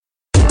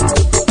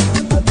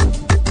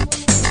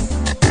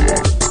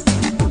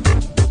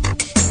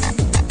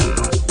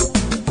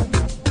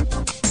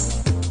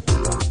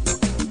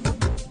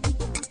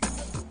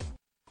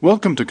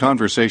Welcome to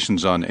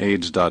Conversations on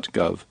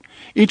AIDS.gov.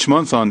 Each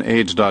month on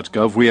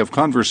AIDS.gov, we have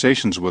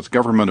conversations with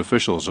government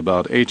officials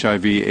about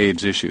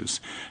HIV/AIDS issues.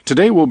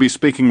 Today we'll be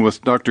speaking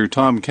with Dr.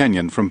 Tom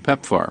Kenyon from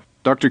PEPFAR.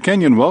 Dr.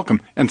 Kenyon,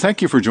 welcome, and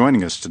thank you for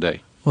joining us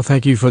today. Well,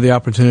 thank you for the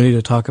opportunity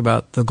to talk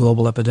about the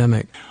global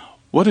epidemic.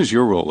 What is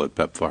your role at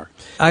PEPFAR?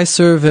 I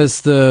serve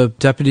as the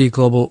Deputy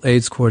Global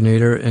AIDS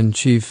Coordinator and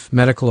Chief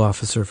Medical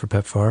Officer for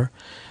PEPFAR.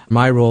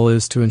 My role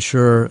is to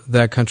ensure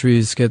that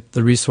countries get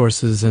the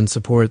resources and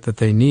support that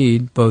they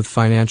need, both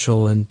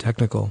financial and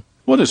technical.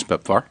 What is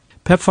PEPFAR?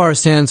 PEPFAR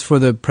stands for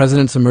the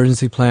President's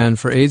Emergency Plan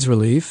for AIDS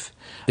Relief.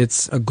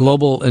 It's a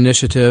global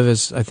initiative.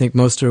 As I think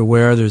most are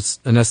aware, there's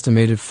an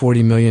estimated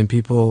 40 million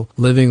people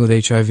living with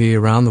HIV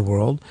around the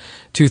world.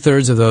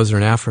 2/3 of those are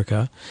in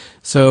Africa.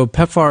 So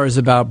PEPFAR is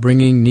about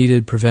bringing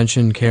needed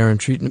prevention, care, and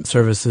treatment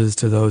services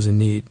to those in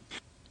need.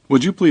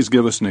 Would you please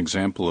give us an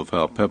example of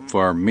how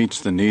PEPFAR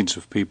meets the needs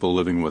of people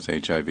living with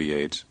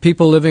HIV/AIDS?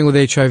 People living with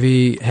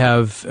HIV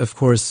have, of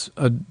course,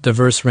 a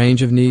diverse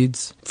range of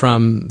needs,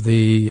 from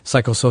the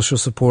psychosocial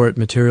support,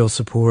 material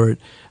support,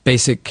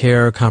 basic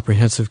care,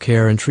 comprehensive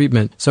care, and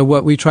treatment. So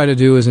what we try to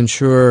do is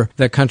ensure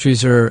that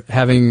countries are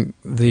having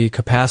the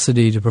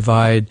capacity to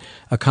provide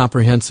a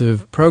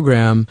comprehensive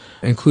program,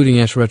 including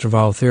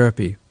antiretroviral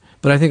therapy.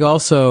 But I think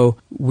also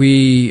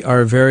we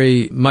are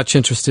very much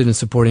interested in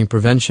supporting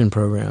prevention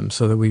programs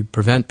so that we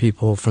prevent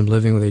people from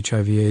living with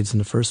HIV/AIDS in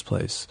the first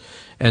place.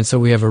 And so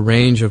we have a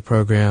range of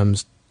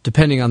programs,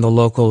 depending on the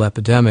local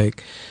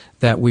epidemic,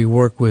 that we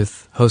work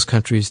with host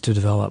countries to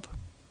develop.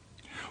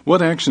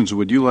 What actions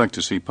would you like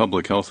to see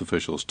public health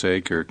officials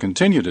take or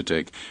continue to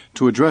take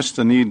to address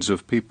the needs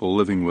of people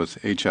living with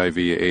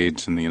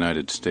HIV/AIDS in the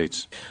United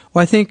States?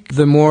 Well, I think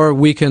the more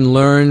we can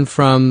learn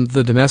from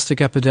the domestic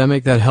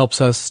epidemic, that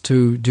helps us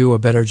to do a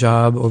better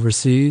job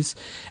overseas.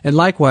 And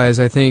likewise,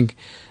 I think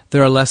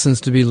there are lessons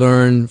to be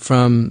learned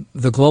from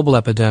the global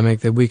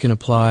epidemic that we can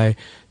apply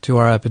to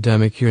our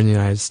epidemic here in the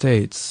United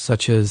States,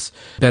 such as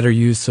better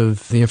use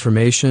of the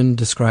information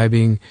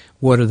describing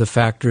what are the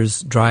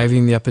factors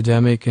driving the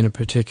epidemic in a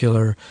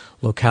particular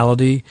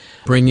locality,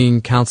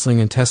 bringing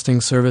counseling and testing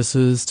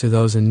services to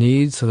those in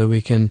need so that we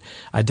can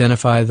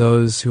identify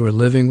those who are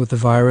living with the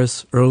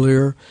virus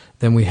earlier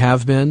than we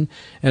have been,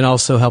 and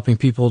also helping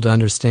people to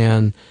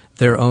understand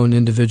their own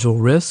individual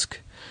risk.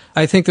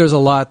 I think there's a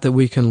lot that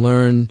we can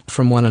learn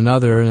from one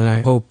another, and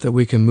I hope that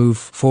we can move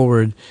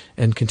forward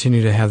and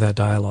continue to have that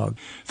dialogue.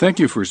 Thank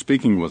you for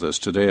speaking with us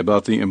today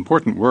about the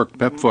important work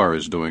PEPFAR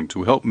is doing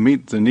to help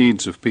meet the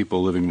needs of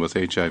people living with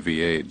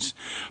HIV/AIDS.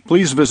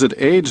 Please visit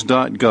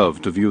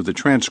AIDS.gov to view the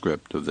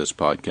transcript of this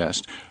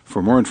podcast.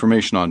 For more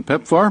information on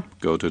PEPFAR,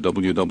 go to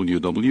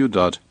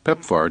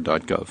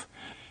www.pepfar.gov.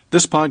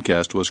 This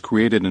podcast was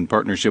created in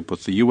partnership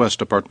with the U.S.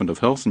 Department of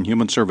Health and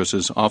Human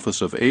Services Office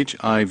of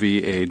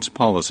HIV/AIDS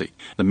Policy,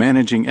 the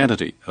managing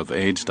entity of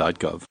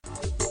AIDS.gov.